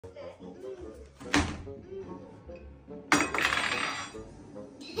You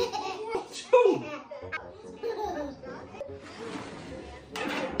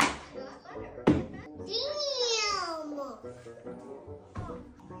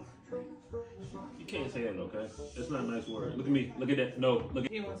can't say that, okay? That's not a nice word. Look at me. Look at that. No. Look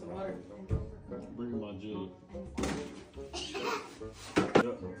at. You want some water? Bring my jug.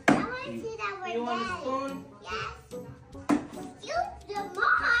 I want to see that one. You want a spoon? Yes. Use the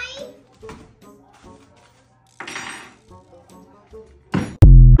mine.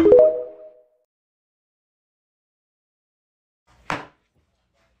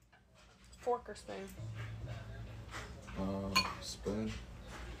 Fork or spoon? Spoon.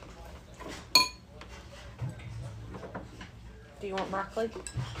 Do you want broccoli?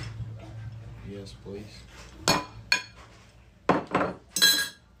 Yes, please.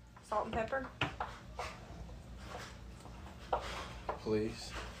 Salt and pepper?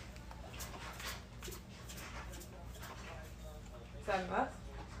 Please. Is that enough?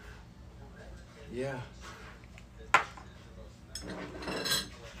 Yeah.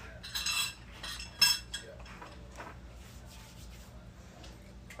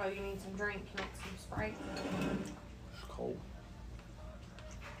 Oh, you need some drink. You want some Sprite? It's cold.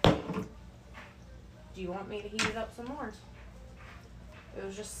 Do you want me to heat it up some more? It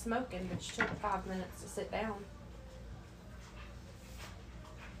was just smoking, but you took 5 minutes to sit down.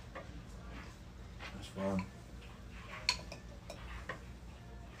 That's fine.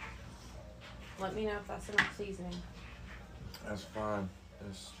 Let me know if that's enough seasoning. That's fine.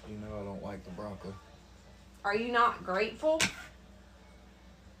 Just, you know I don't like the broccoli. Are you not grateful?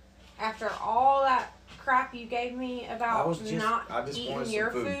 After all that crap you gave me about not eating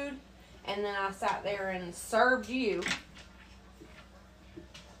your food, and then I sat there and served you,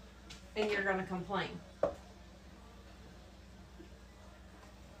 and you're gonna complain.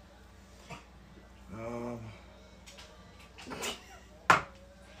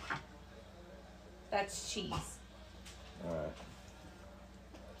 That's cheese. All right.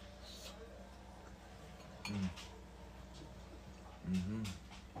 Mm-hmm.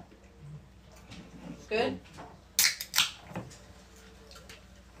 Good?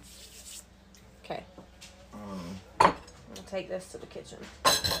 Okay. I'll take this to the kitchen.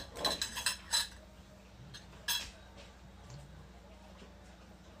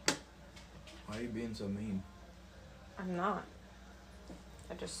 Why are you being so mean? I'm not.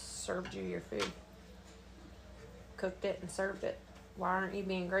 I just served you your food. Cooked it and served it. Why aren't you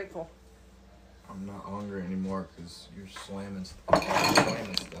being grateful? I'm not hungry anymore because you're slamming stuff.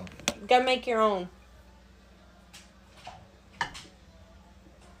 Go make your own.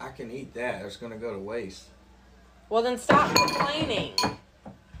 I can eat that. It's going to go to waste. Well, then stop complaining. You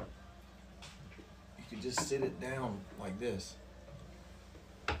could just sit it down like this.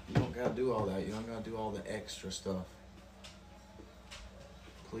 You don't got to do all that. You don't got to do all the extra stuff.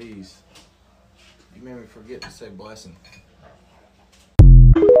 Please. You made me forget to say blessing.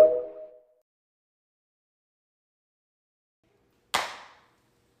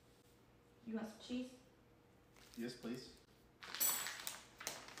 You want some cheese? Yes, please.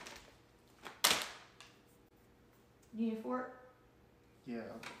 You need a fork? Yeah.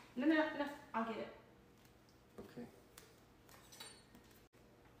 No, I'll get it. Okay.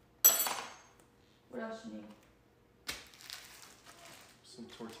 What else you need? Some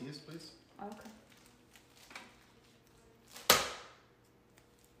tortillas, please. Okay.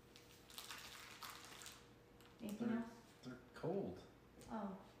 Anything else? They're cold. Oh.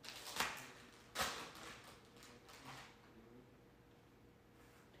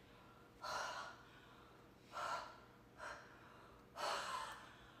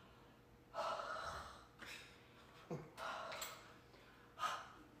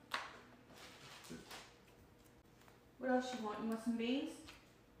 What else you want? You want some beans?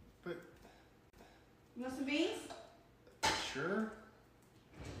 But You want some beans? sure.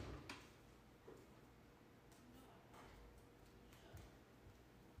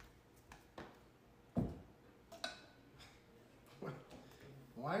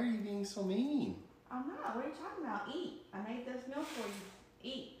 Why are you being so mean? I'm not. What are you talking about? Eat. I made this meal for you.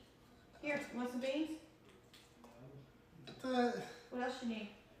 Eat. Here, you want some beans? What else you need?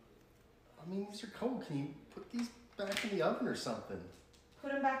 I mean, these are cold. Can you put these back in the oven or something?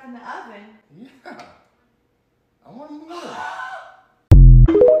 Put them back in the oven? Yeah. I want more.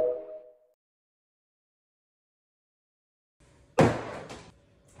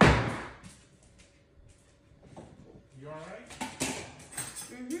 You alright?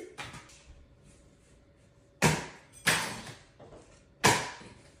 Mm-hmm.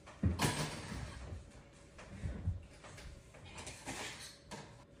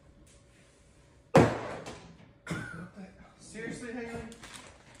 Seriously, Haley?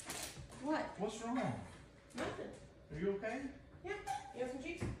 What? What's wrong? Nothing. Are you okay? Yeah. You have some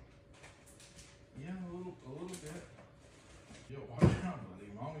cheeks? Yeah, a little bit. Yo, watch out,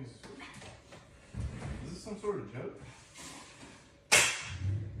 buddy. Mommy's. Is this some sort of joke?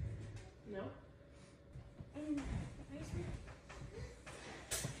 No. Let me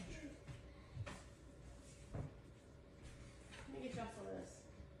get y'all some of this.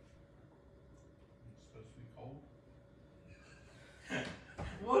 It's supposed to be cold.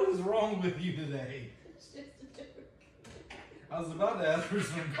 What is wrong with you today? It's just a joke. I was about to ask for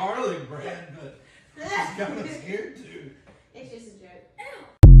some garlic bread, but I was kind of scared to. It's just a joke.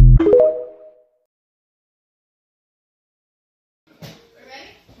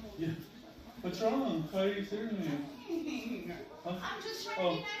 Yeah. What's wrong? Why are you staring at me? Huh? I'm just trying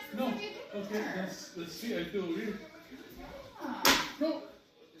to be nice and No. Okay, let's see. I feel weird. No.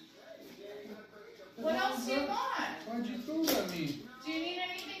 What else do you want? Why'd you throw it at me? Do you need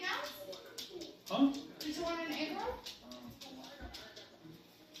anything else? Huh? Did you want an egg roll?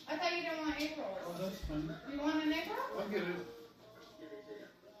 I thought you didn't want egg rolls. Oh, that's fine. You want an egg roll? I'll get it.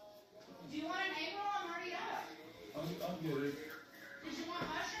 Do you want an egg roll? I'm already up. I'll get it. Did you want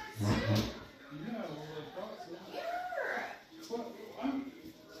mushrooms? Yeah, well, I thought so. Here. What? I'm...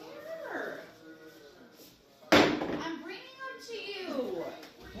 Here. I'm bringing them to you.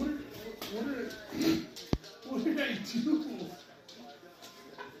 What did I do?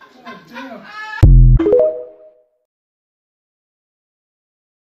 God damn.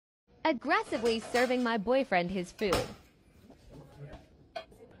 Aggressively serving my boyfriend his food.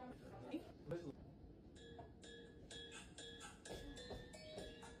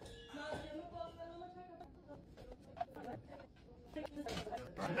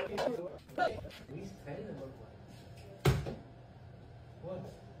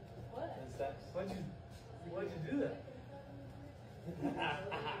 Why'd you do that?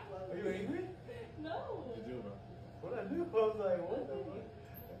 Are you angry? No. What did you do, bro? What did I do? I was like, what the fuck?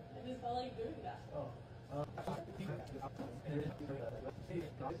 I just felt like doing that. Oh. Like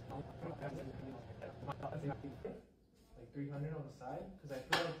 300 on the side? Because I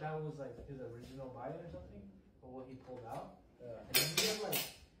feel like that was like his original buy or something. Or what he pulled out. And then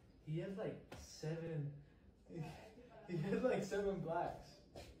he had like 7. He had like 7 blacks.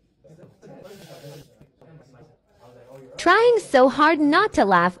 Trying so hard not to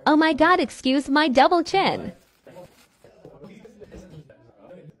laugh. Oh my god, excuse my double chin. I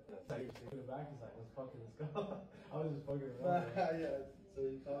was just fucking around. Yeah, so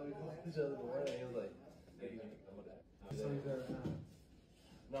he called each other in the morning and he was like, hey, I'm with that. So he's there now.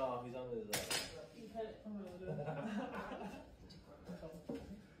 No, he's on his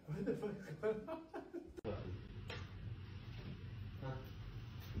what the fuck is going on?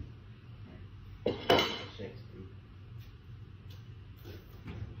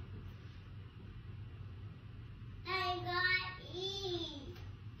 I got eat.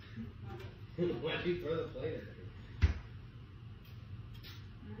 Why'd you throw the plate at me?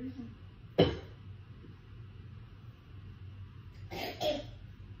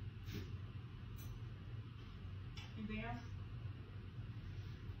 Anything else?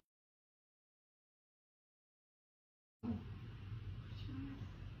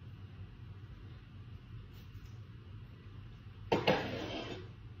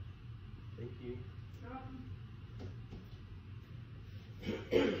 Thank you.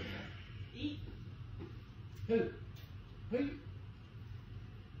 Eat. Who? Who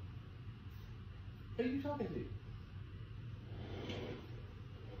are you talking to?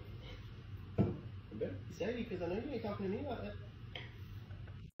 I better say you because I know you ain't talking to me like that.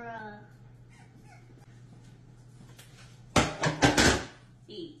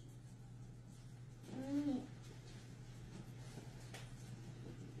 Eat.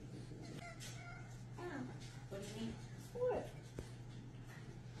 What do you need? What?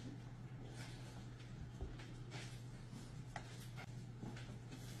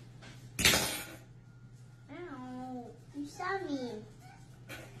 Ow. You saw me.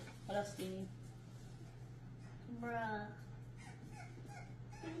 What else do you need? Bruh.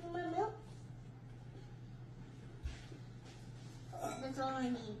 You need my milk? That's all I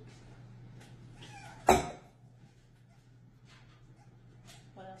need.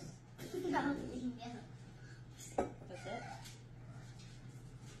 What else? No. That's it?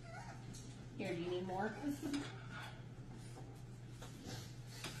 Here, do you need more?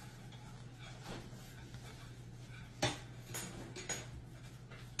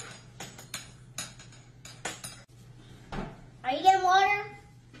 Are you getting water?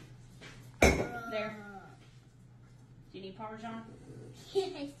 There. Do you need Parmesan?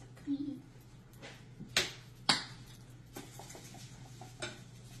 Yes, please.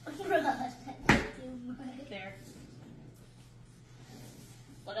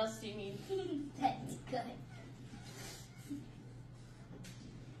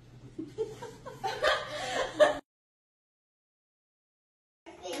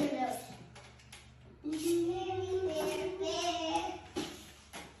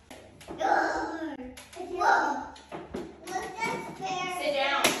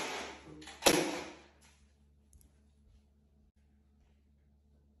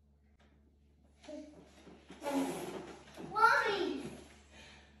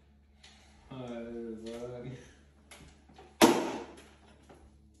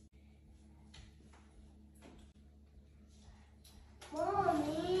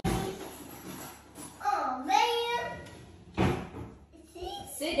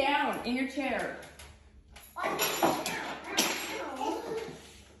 In your chair.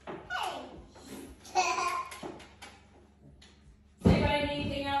 Anybody need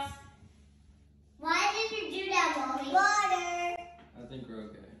anything else? Why did you do that, Mommy? Water. I think we're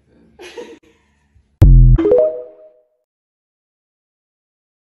okay.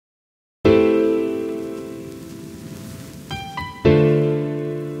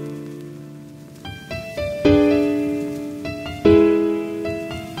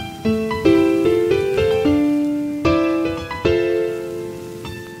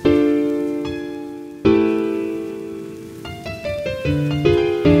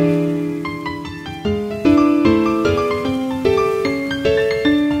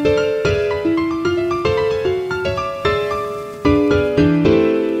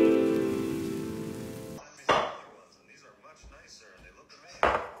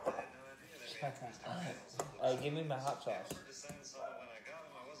 Give me my hot sauce.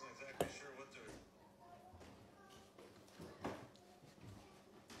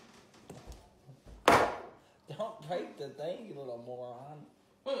 Don't break the thing, you little moron.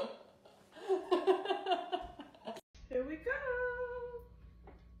 Here we go.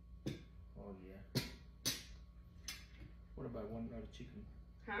 Oh yeah. What about one other chicken?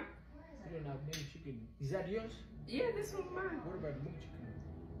 Huh? You don't have many chicken. Is that yours? Yeah, this one's mine. What about more chicken?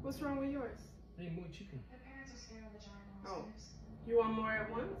 What's wrong with yours? I need more chicken. Oh, you want more at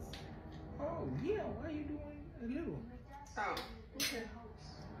once? Oh yeah, why are you doing a little? Oh, okay.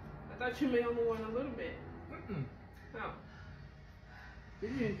 I thought you may only want a little bit. Mm-mm. Oh, You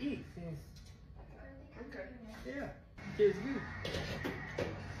didn't eat since. okay. Yeah, tastes good.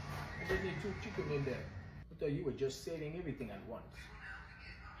 I just need 2 chicken in there. I thought you were just saving everything at once.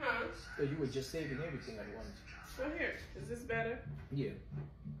 Huh? I thought you were just saving everything at once. So here, is this better? Yeah.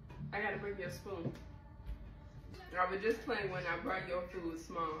 I gotta bring you a spoon. I was just playing when I brought your food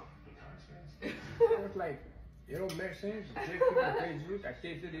small. I was like, it don't make sense. It tastes good, it tastes good. I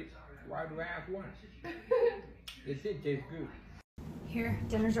tasted it. Why do I have one? It did taste good. Here,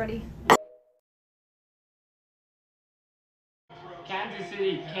 dinner's ready. Kansas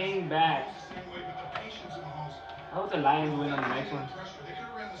City came back. I hope the Lions win on the next one.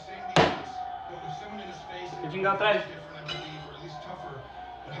 Pitching out atrás.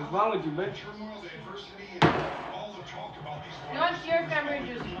 What's wrong with you, bitch? No, it's your camera,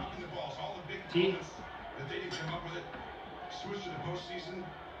 Juicy. See?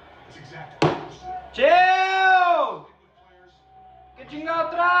 Chill! Pitching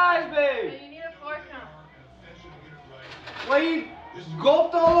out atrás, babe! You need a fork now. Why you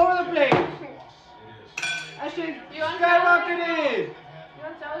gulped all over the place? That shit skyrocketed! You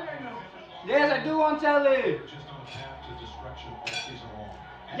want salad or no? Yes, I do want salad.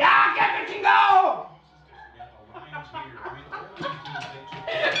 Yeah, get the chingo!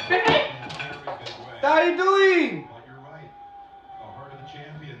 How are you doing?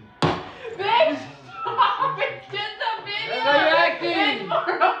 Bitch! Stop it! Just a video! How are you acting?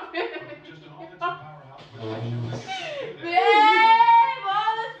 Babe!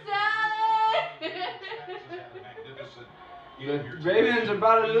 All the salad! The Ravens are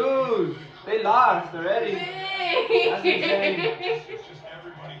about to lose. They lost already. That's insane.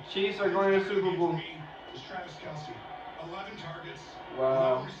 Chiefs are going to Super Bowl.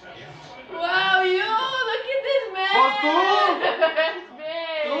 Wow. Wow, you! Look at this man!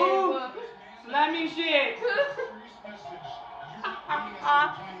 Babe! Dude! Slamming shit!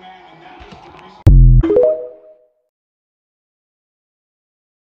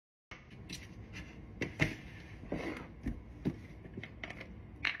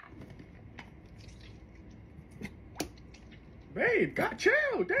 Babe, God, chill.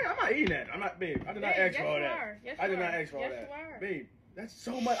 Damn, I'm not eating that. I'm not, babe. I did not ask for all that. I did not ask for all that. Babe, that's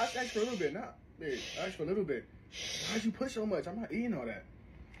so much. I asked for a little bit, not, babe. I asked for a little bit. Why'd you put so much? I'm not eating all that.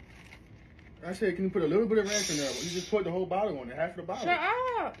 I said, can you put a little bit of ranch in there? You just put the whole bottle on it, half of the bottle. Shut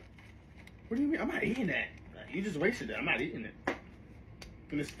up! What do you mean? I'm not eating that. You just wasted it. I'm not eating it.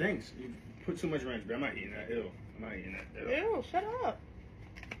 And it stinks. You put too much ranch, but I'm not eating that. Ew. I'm not eating that. Ew, shut up.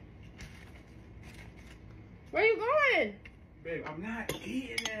 Where you going? Babe, I'm not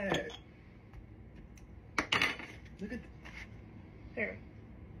eating that. Look at. Here.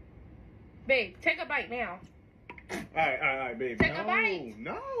 Babe, take a bite now. Alright, babe. Take a bite.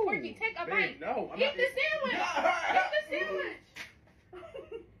 No. Porky, take a bite. No, I'm Eat not the sandwich. Eat the sandwich.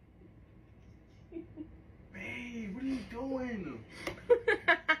 Babe, what are you doing?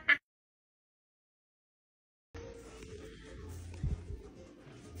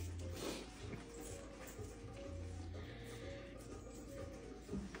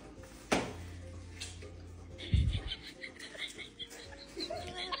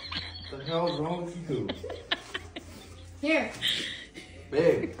 hell's wrong with you? Here.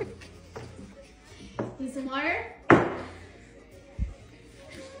 Babe. Need some water?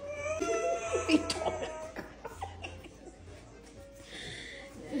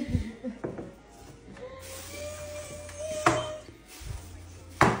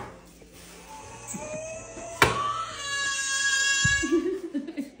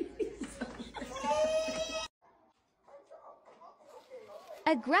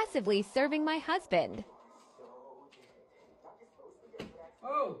 Aggressively serving my husband.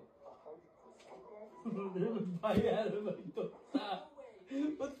 Oh!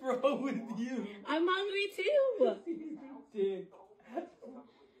 What's wrong with you? I'm hungry too. Dick.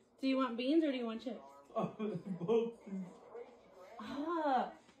 Do you want beans or do you want chips? Both. Ah,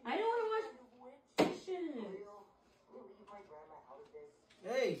 I don't want to watch shit.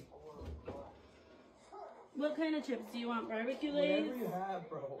 Hey! What kind of chips? Do you want barbecue lays? Whatever you have,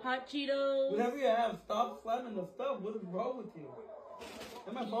 bro. Hot Cheetos? Whatever you have, stop slamming the stuff. What is wrong with you? Is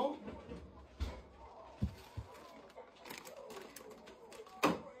that my phone?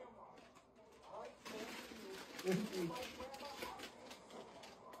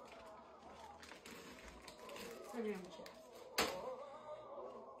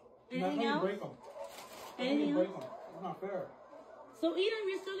 Anything else? Break them. Anything break else? them. It's not fair. So eat them.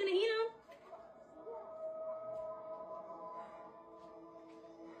 You're still gonna eat them.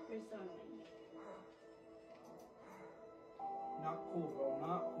 You're so annoying. Not cool, bro.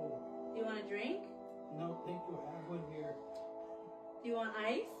 Not cool. Do you want a drink? No, thank you. I have one here. Do you want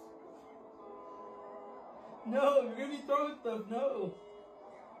ice? No, you're gonna be throwing stuff. No.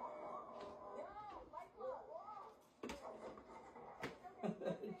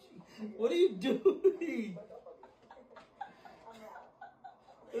 What are you doing?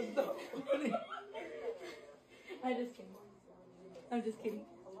 It's not funny. I'm just kidding. I'm just kidding.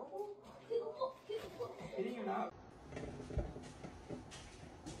 Kidding or not?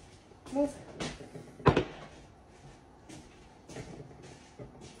 Move.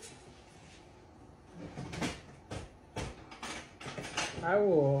 I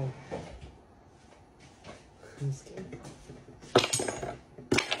will. I'm just kidding.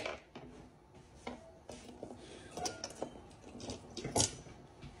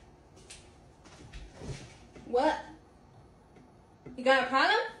 What? You got a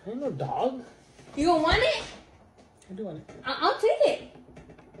problem? Ain't no dog. You gonna want it? I do want it. I'll take it.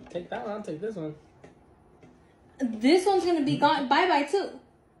 Take that one. I'll take this one. This one's gonna be gone. Bye-bye too.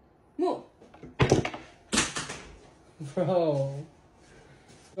 Move. Bro.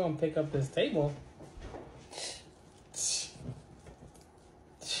 Go and pick up this table.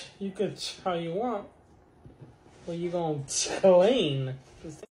 You could how you want. But you gonna clean.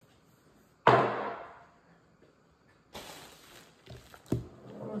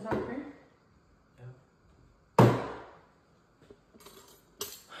 Want some cream?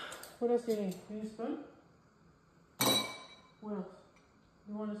 What else do you need? You need a spoon? What else?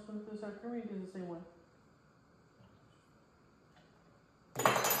 You want a spoon for the sour cream or you do the same way?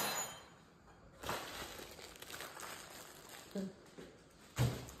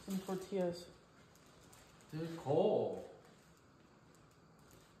 Some tortillas. This is cold.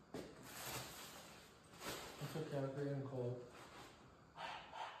 It's okay, I'll bring it cold.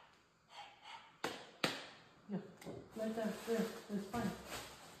 Yeah, like that. There, it's fine.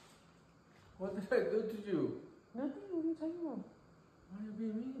 What did I do to you? Nothing. What are you talking about? Why are you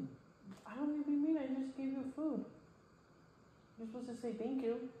being mean? I don't even mean I just gave you food. You're supposed to say thank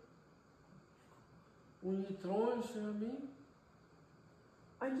you. When you throwing shit at me?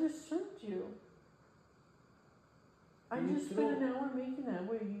 I just served you. I You just throw- spent an hour making that.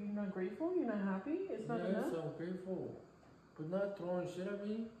 Wait, you're not grateful? You're not happy? It's not enough? Yes, I'm grateful. But not throwing shit at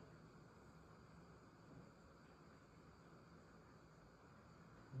me?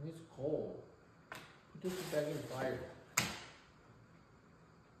 It's cold. Put this back in the fire.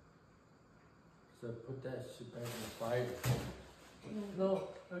 So put that shit back in the fire. No,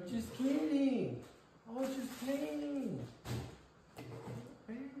 I'm just kidding. I was just kidding.